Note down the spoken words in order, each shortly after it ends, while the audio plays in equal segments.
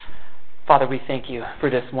Father, we thank you for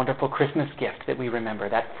this wonderful Christmas gift that we remember,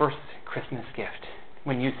 that first Christmas gift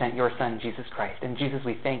when you sent your Son, Jesus Christ. And Jesus,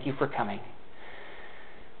 we thank you for coming.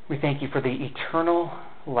 We thank you for the eternal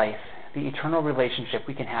life, the eternal relationship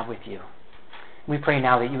we can have with you. We pray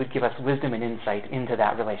now that you would give us wisdom and insight into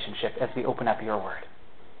that relationship as we open up your word.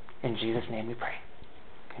 In Jesus' name we pray.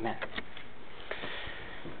 Amen.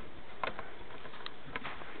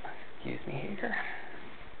 Excuse me here.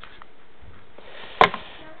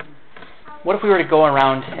 What if we were to go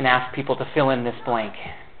around and ask people to fill in this blank?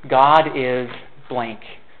 God is blank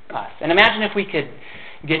us. And imagine if we could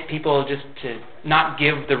get people just to not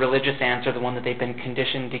give the religious answer, the one that they've been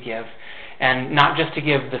conditioned to give, and not just to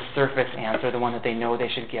give the surface answer, the one that they know they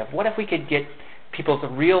should give. What if we could get people's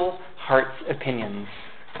real heart's opinions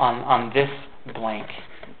on this blank?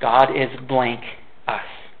 God is blank us.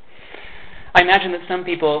 I imagine that some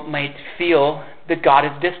people might feel that God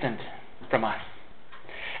is distant from us.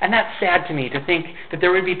 And that's sad to me, to think that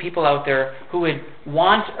there would be people out there who would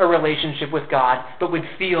want a relationship with God, but would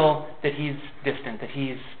feel that he's distant, that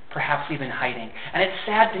he's perhaps even hiding. And it's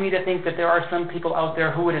sad to me to think that there are some people out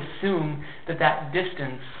there who would assume that that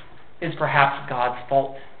distance is perhaps God's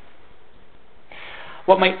fault.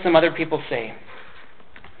 What might some other people say?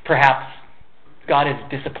 Perhaps God is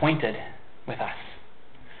disappointed with us.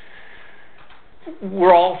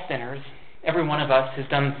 We're all sinners. Every one of us has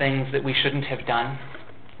done things that we shouldn't have done.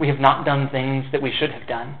 We have not done things that we should have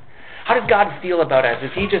done. How does God feel about us? Is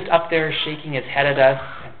he just up there shaking his head at us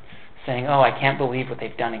and saying, oh, I can't believe what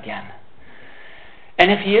they've done again? And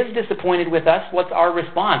if he is disappointed with us, what's our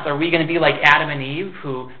response? Are we going to be like Adam and Eve,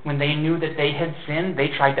 who, when they knew that they had sinned, they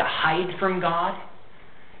tried to hide from God,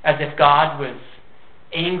 as if God was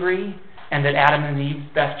angry and that Adam and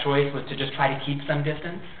Eve's best choice was to just try to keep some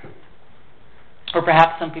distance? Or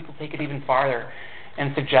perhaps some people take it even farther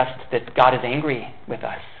and suggest that God is angry with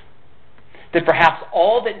us. That perhaps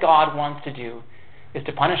all that God wants to do is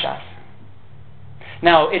to punish us.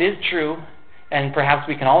 Now, it is true, and perhaps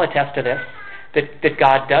we can all attest to this, that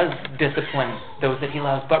God does discipline those that he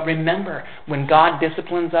loves. But remember, when God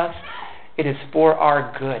disciplines us, it is for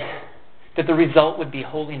our good. That the result would be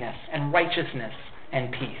holiness and righteousness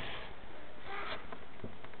and peace.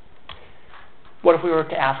 What if we were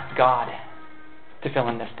to ask God to fill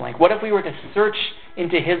in this blank? What if we were to search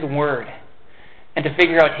into his word and to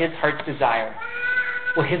figure out his heart's desire?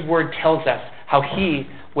 Well, his word tells us how he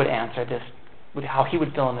would answer this, how he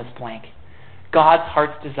would fill in this blank. God's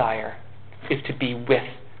heart's desire is to be with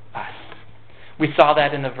us. We saw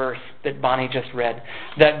that in the verse that Bonnie just read.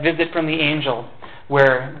 That visit from the angel,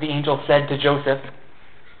 where the angel said to Joseph,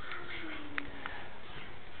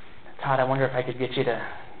 Todd, I wonder if I could get you to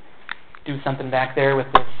do something back there with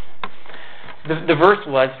this. The verse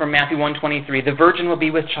was from Matthew 1:23, the virgin will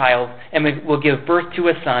be with child and will give birth to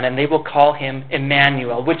a son, and they will call him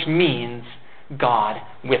Emmanuel, which means God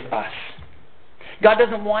with us. God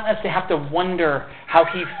doesn't want us to have to wonder how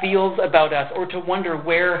he feels about us or to wonder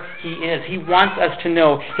where he is. He wants us to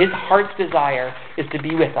know his heart's desire is to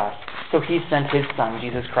be with us. So he sent his son,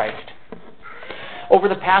 Jesus Christ. Over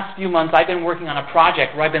the past few months, I've been working on a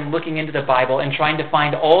project where I've been looking into the Bible and trying to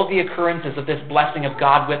find all the occurrences of this blessing of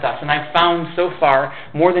God with us. And I've found so far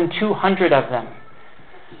more than 200 of them.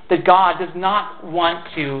 That God does not want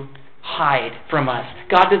to hide from us.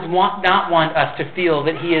 God does not want us to feel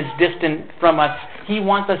that he is distant from us. He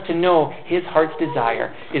wants us to know his heart's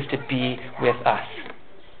desire is to be with us.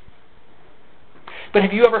 But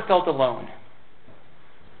have you ever felt alone?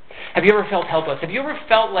 Have you ever felt helpless? Have you ever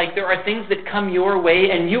felt like there are things that come your way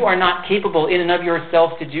and you are not capable in and of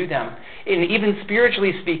yourself to do them? And even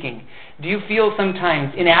spiritually speaking, do you feel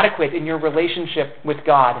sometimes inadequate in your relationship with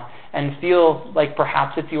God and feel like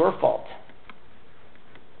perhaps it's your fault?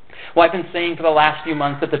 Well, I've been saying for the last few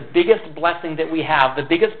months that the biggest blessing that we have, the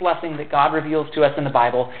biggest blessing that God reveals to us in the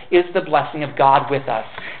Bible, is the blessing of God with us.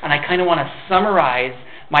 And I kind of want to summarize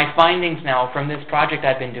my findings now from this project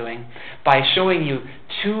I've been doing by showing you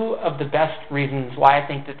two of the best reasons why I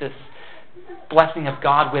think that this blessing of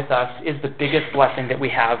God with us is the biggest blessing that we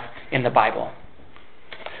have in the Bible.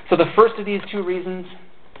 So the first of these two reasons,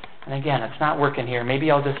 and again, it's not working here. Maybe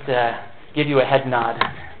I'll just give you a head nod.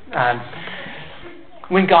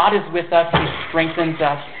 When God is with us, he strengthens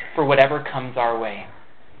us for whatever comes our way.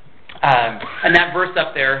 And that verse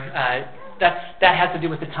up there, that has to do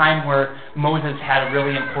with the time where Moses had a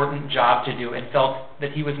really important job to do and felt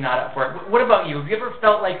that he was not up for it. What about you? Have you ever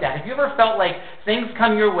felt like that? Have you ever felt like things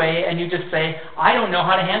come your way and you just say, I don't know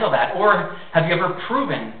how to handle that? Or have you ever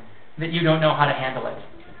proven that you don't know how to handle it?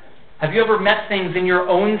 Have you ever met things in your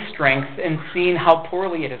own strength and seen how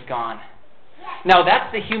poorly it has gone? Now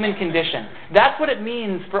that's the human condition. That's what it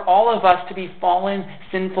means for all of us to be fallen,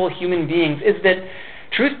 sinful human beings, is that,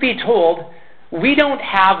 truth be told, we don't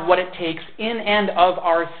have what it takes in and of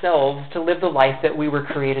ourselves to live the life that we were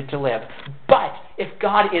created to live. But if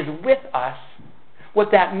God is with us, what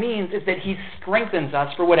that means is that He strengthens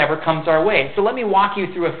us for whatever comes our way. So let me walk you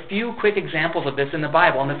through a few quick examples of this in the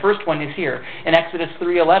Bible. And the first one is here in Exodus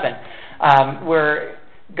 3:11, where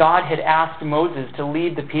God had asked Moses to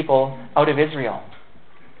lead the people out of Israel.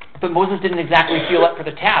 But Moses didn't exactly feel up for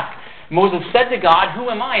the task. Moses said to God, "Who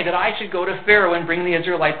am I that I should go to Pharaoh and bring the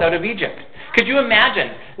Israelites out of Egypt?" Could you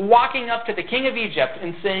imagine walking up to the king of Egypt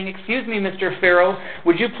and saying, "Excuse me, Mr. Pharaoh,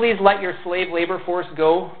 would you please let your slave labor force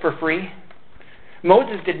go for free?"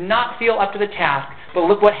 Moses did not feel up to the task, but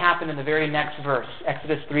look what happened in the very next verse,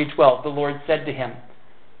 Exodus 3:12. The Lord said to him,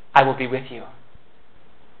 "I will be with you."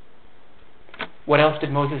 What else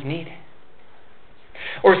did Moses need?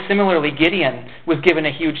 Or similarly, Gideon was given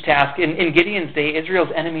a huge task. In Gideon's day,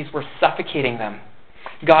 Israel's enemies were suffocating them.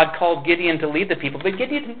 God called Gideon to lead the people, but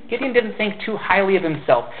Gideon didn't think too highly of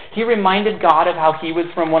himself. He reminded God of how he was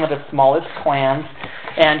from one of the smallest clans,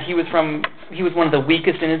 and he was one of the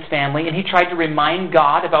weakest in his family, and he tried to remind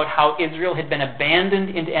God about how Israel had been abandoned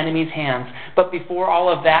into enemies' hands. But before all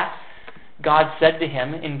of that, God said to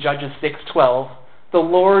him in Judges 6:12, "The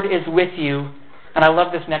Lord is with you," and I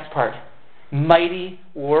love this next part, "mighty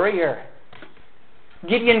warrior."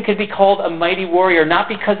 Gideon could be called a mighty warrior, not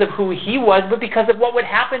because of who he was, but because of what would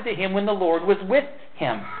happen to him when the Lord was with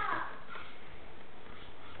him.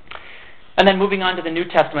 And then moving on to the New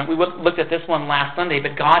Testament, we looked at this one last Sunday,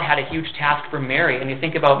 but God had a huge task for Mary. And you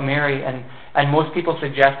think about Mary, and most people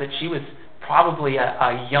suggest that she was probably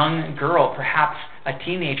a young girl, perhaps a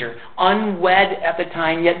teenager, unwed at the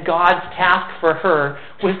time, yet God's task for her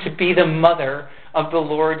was to be the mother of the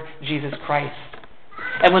Lord Jesus Christ.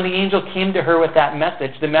 And when the angel came to her with that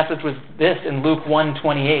message, the message was this in Luke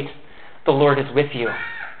 1:28, "The Lord is with you."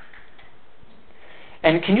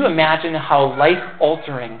 And can you imagine how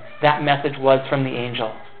life-altering that message was from the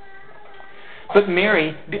angel? But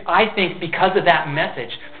Mary, I think because of that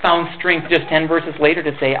message, found strength just 10 verses later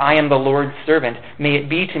to say, "I am the Lord's servant. May it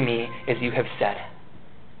be to me as you have said."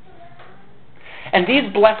 And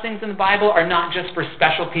these blessings in the Bible are not just for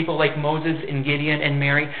special people like Moses and Gideon and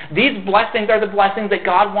Mary. These blessings are the blessings that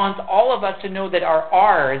God wants all of us to know that are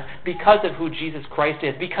ours because of who Jesus Christ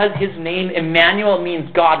is. Because His name, Emmanuel,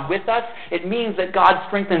 means God with us, it means that God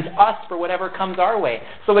strengthens us for whatever comes our way.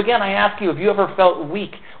 So again, I ask you, have you ever felt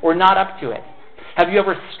weak or not up to it? Have you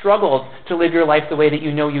ever struggled to live your life the way that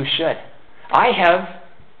you know you should? I have.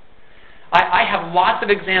 I have lots of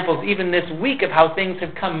examples, even this week, of how things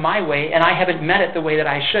have come my way, and I haven't met it the way that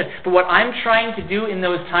I should. But what I'm trying to do in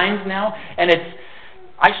those times now, and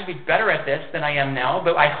I should be better at this than I am now,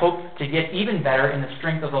 but I hope to get even better in the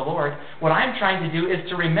strength of the Lord. What I'm trying to do is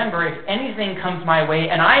to remember if anything comes my way,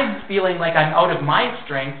 and I'm feeling like I'm out of my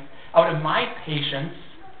strength, out of my patience,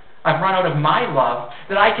 I've run out of my love,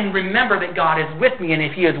 that I can remember that God is with me, and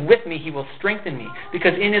if He is with me, He will strengthen me.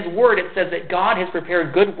 Because in His Word it says that God has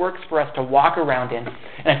prepared good works for us to walk around in.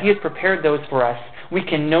 And if He has prepared those for us, we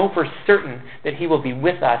can know for certain that He will be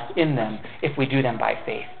with us in them if we do them by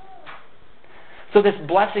faith. So this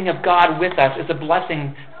blessing of God with us is a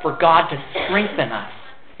blessing for God to strengthen us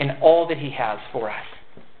in all that He has for us.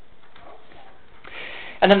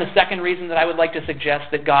 And then the second reason that I would like to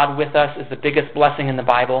suggest that God with us is the biggest blessing in the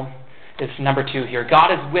Bible is number 2 here.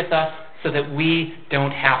 God is with us so that we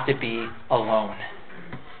don't have to be alone.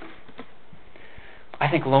 I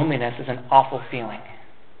think loneliness is an awful feeling.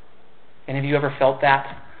 Any of you ever felt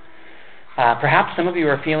that? Perhaps some of you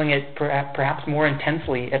are feeling it perhaps more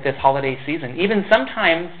intensely at this holiday season. Even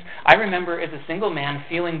sometimes, I remember as a single man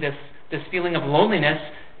feeling this feeling of loneliness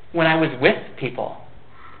when I was with people.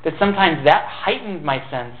 That sometimes that heightened my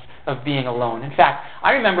sense of being alone. In fact,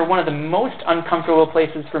 I remember one of the most uncomfortable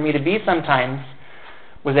places for me to be sometimes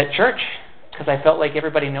was at church, because I felt like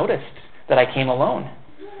everybody noticed that I came alone.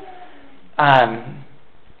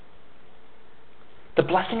 The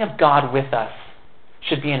blessing of God with us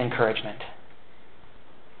should be an encouragement.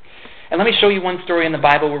 And let me show you one story in the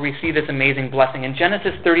Bible where we see this amazing blessing. In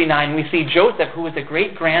Genesis 39, we see Joseph, who was a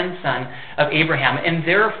great-grandson of Abraham, and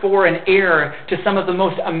therefore an heir to some of the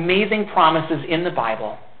most amazing promises in the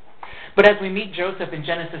Bible. But as we meet Joseph in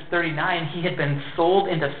Genesis 39, he had been sold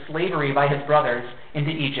into slavery by his brothers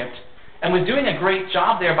into Egypt, and was doing a great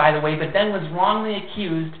job there, by the way, but then was wrongly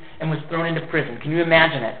accused and was thrown into prison. Can you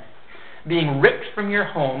imagine it? Being ripped from your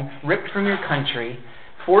home, ripped from your country,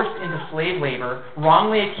 forced into slave labor,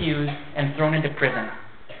 wrongly accused, and thrown into prison.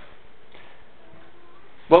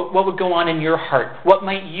 What would go on in your heart? What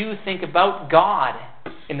might you think about God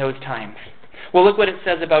in those times? Well, look what it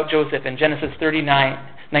says about Joseph in Genesis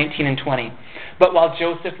 39:19 and 20. But while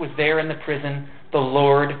Joseph was there in the prison, the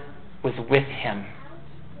Lord was with him.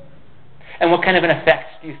 And what kind of an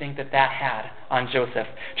effect do you think that had on Joseph?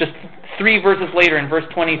 Just 3 verses later, in verse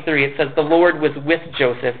 23, it says, the Lord was with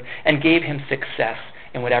Joseph and gave him success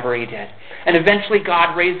in whatever he did. And eventually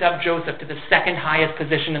God raised up Joseph to the second highest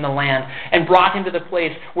position in the land and brought him to the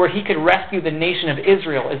place where he could rescue the nation of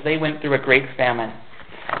Israel as they went through a great famine.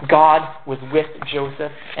 God was with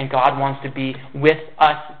Joseph, and God wants to be with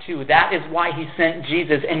us too. That is why he sent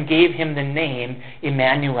Jesus and gave him the name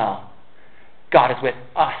Emmanuel. God is with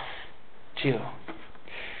us too.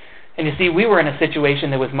 And you see, we were in a situation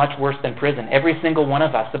that was much worse than prison. Every single one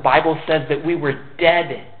of us. The Bible says that we were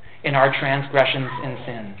dead in our transgressions and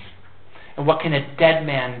sins. And what can a dead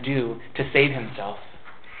man do to save himself?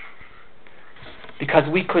 Because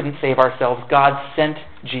we couldn't save ourselves, God sent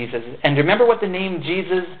Jesus. And remember what the name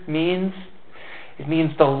Jesus means? It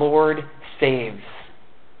means the Lord saves.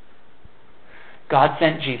 God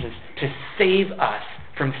sent Jesus to save us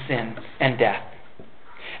from sin and death.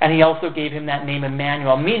 And he also gave him that name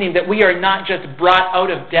Emmanuel, meaning that we are not just brought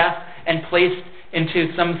out of death and placed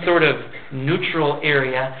into some sort of neutral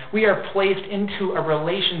area. We are placed into a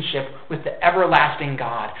relationship with the everlasting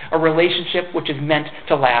God, a relationship which is meant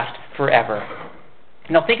to last forever.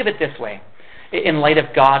 Now think of it this way, in light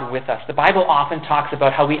of God with us. The Bible often talks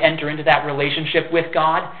about how we enter into that relationship with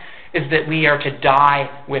God is that we are to die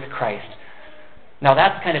with Christ. Now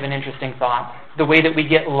that's kind of an interesting thought. The way that we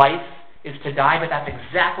get life is to die, but that's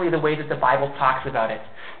exactly the way that the Bible talks about it.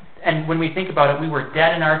 And when we think about it, we were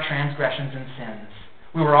dead in our transgressions and sins.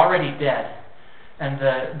 We were already dead.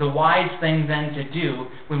 And the wise thing then to do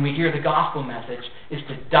when we hear the gospel message is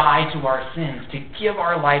to die to our sins, to give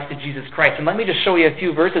our life to Jesus Christ. And let me just show you a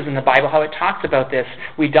few verses in the Bible how it talks about this.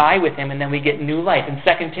 We die with him and then we get new life. In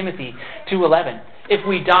 2 Timothy 2:11, if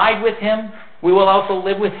we died with him, we will also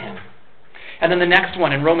live with him. And then the next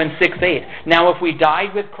one in Romans 6:8, now if we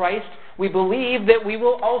died with Christ, we believe that we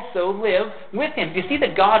will also live with him. Do you see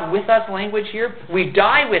the God with us language here? We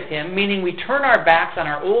die with him, meaning we turn our backs on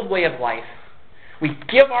our old way of life. We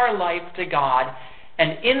give our life to God,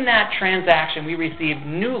 and in that transaction we receive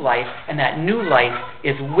new life, and that new life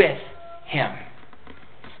is with him.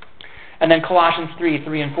 And then Colossians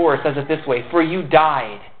 3:3 and 4 says it this way, for you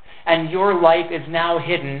died, and your life is now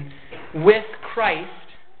hidden with Christ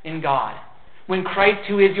in God. When Christ,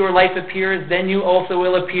 who is your life, appears, then you also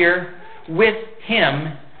will appear with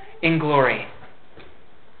him in glory.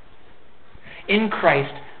 In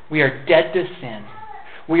Christ, we are dead to sin.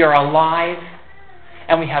 We are alive,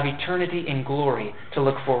 and we have eternity in glory to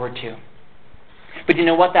look forward to. But you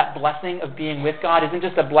know what? That blessing of being with God isn't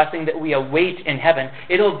just a blessing that we await in heaven.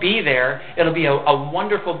 It'll be there. It'll be a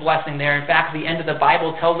wonderful blessing there. In fact, the end of the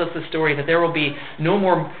Bible tells us the story that there will be no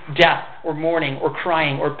more death or mourning or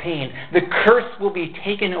crying or pain. The curse will be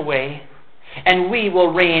taken away, and we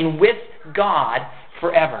will reign with God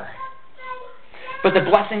forever. But the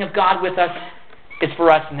blessing of God with us is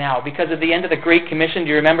for us now. Because at the end of the Great Commission, do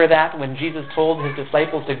you remember that? When Jesus told his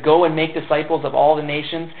disciples to go and make disciples of all the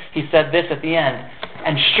nations, he said this at the end,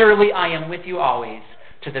 and surely I am with you always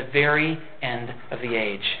to the very end of the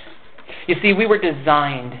age. You see, we were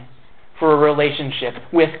designed for a relationship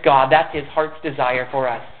with God. That's his heart's desire for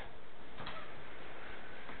us.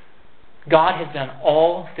 God has done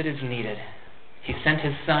all that is needed. He sent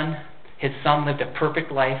his Son. His Son lived a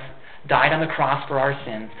perfect life, died on the cross for our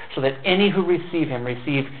sins, so that any who receive him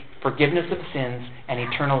receive forgiveness of sins and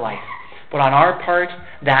eternal life. But on our part,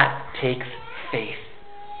 that takes faith.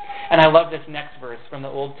 And I love this next verse from the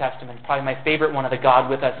Old Testament, probably my favorite one of the God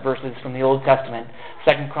with us verses from the Old Testament,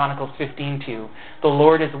 2 Chronicles 15:2. The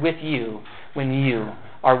Lord is with you when you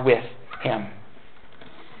are with him.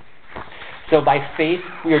 So by faith,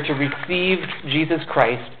 we are to receive Jesus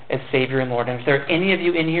Christ as Savior and Lord. And if there are any of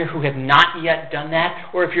you in here who have not yet done that,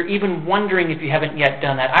 or if you're even wondering if you haven't yet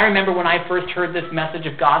done that, I remember when I first heard this message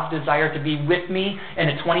of God's desire to be with me in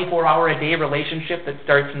a 24-hour-a-day relationship that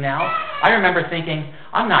starts now, I remember thinking,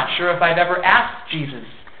 I'm not sure if I've ever asked Jesus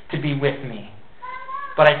to be with me.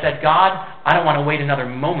 But I said, God, I don't want to wait another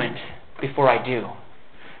moment before I do.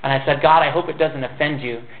 And I said, God, I hope it doesn't offend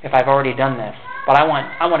you if I've already done this. But I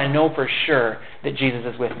want to know for sure that Jesus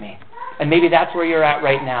is with me. And maybe that's where you're at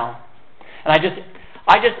right now. And I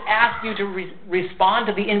just ask you to respond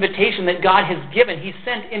to the invitation that God has given. He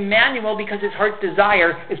sent Emmanuel because his heart's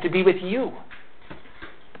desire is to be with you.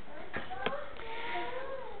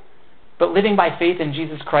 But living by faith in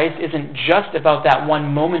Jesus Christ isn't just about that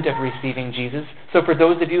one moment of receiving Jesus. So for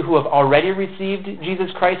those of you who have already received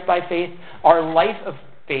Jesus Christ by faith, our life of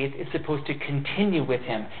faith is supposed to continue with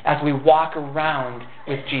him as we walk around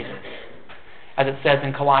with Jesus. As it says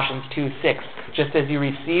in Colossians 2:6, just as you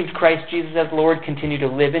received Christ Jesus as Lord, continue to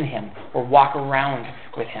live in him or walk around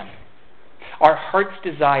with him. Our heart's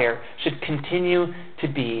desire should continue to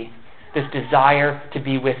be this desire to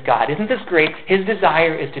be with God. Isn't this great? His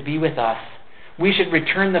desire is to be with us. We should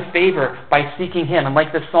return the favor by seeking him. And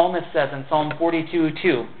like the psalmist says in Psalm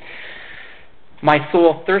 42:2, my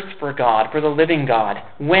soul thirsts for God, for the living God.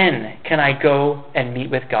 When can I go and meet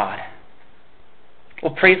with God?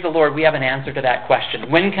 Well, praise the Lord, we have an answer to that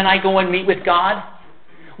question. When can I go and meet with God?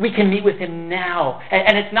 We can meet with him now.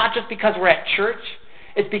 And it's not just because we're at church.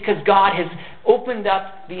 It's because God has opened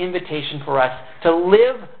up the invitation for us to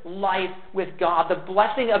live life with God. The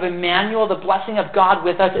blessing of Emmanuel, the blessing of God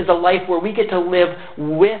with us, is a life where we get to live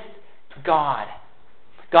with God.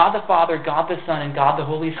 God the Father, God the Son, and God the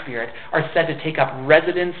Holy Spirit are said to take up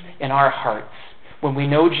residence in our hearts. When we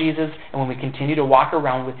know Jesus and when we continue to walk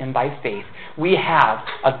around with him by faith, we have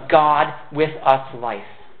a God with us life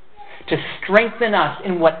to strengthen us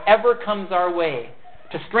in whatever comes our way,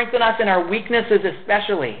 to strengthen us in our weaknesses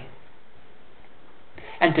especially,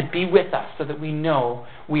 and to be with us so that we know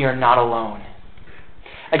we are not alone.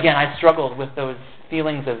 Again, I struggled with those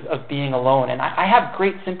feelings of being alone, and I have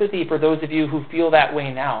great sympathy for those of you who feel that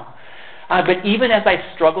way now. But even as I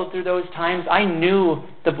struggled through those times, I knew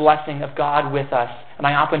the blessing of God with us, and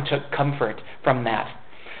I often took comfort from that.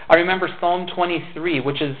 I remember Psalm 23,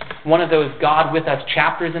 which is one of those God with us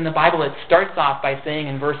chapters in the Bible. It starts off by saying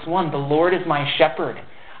in verse 1, the Lord is my shepherd,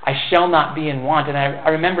 I shall not be in want. And I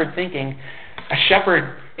remembered thinking, a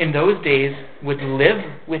shepherd in those days would live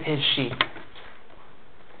with his sheep.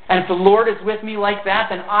 And if the Lord is with me like that,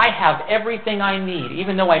 then I have everything I need.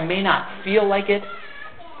 Even though I may not feel like it,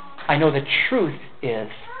 I know the truth is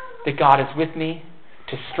that God is with me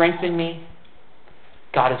to strengthen me.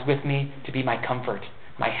 God is with me to be my comfort,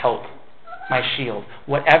 my help, my shield.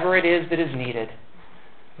 Whatever it is that is needed,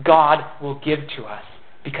 God will give to us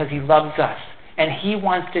because he loves us and he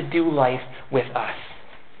wants to do life with us.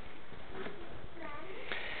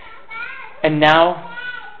 And now,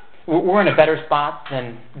 we're in a better spot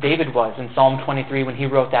than David was in Psalm 23 when he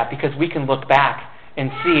wrote that, because we can look back and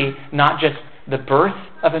see not just the birth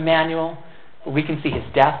of Emmanuel, but we can see his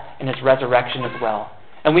death and his resurrection as well.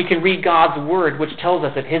 And we can read God's word, which tells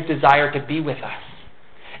us of his desire to be with us.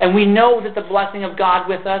 And we know that the blessing of God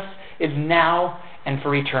with us is now and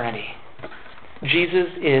for eternity. Jesus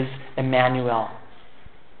is Emmanuel.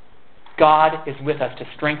 God is with us to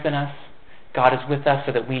strengthen us. God is with us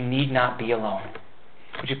so that we need not be alone.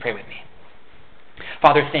 Would you pray with me?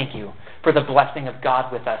 Father, thank you for the blessing of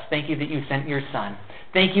God with us. Thank you that you sent your Son.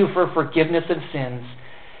 Thank you for forgiveness of sins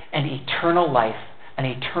and eternal life, an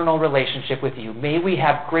eternal relationship with you. May we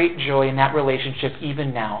have great joy in that relationship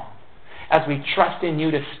even now, as we trust in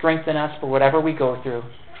you to strengthen us for whatever we go through,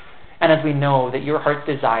 and as we know that your heart's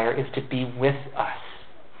desire is to be with us.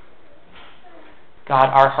 God,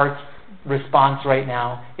 our heart's response right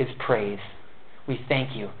now is praise. We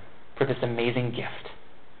thank you for this amazing gift.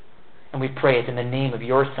 And we pray it in the name of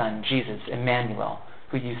your Son, Jesus, Emmanuel,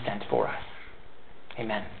 who you sent for us.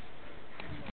 Amen.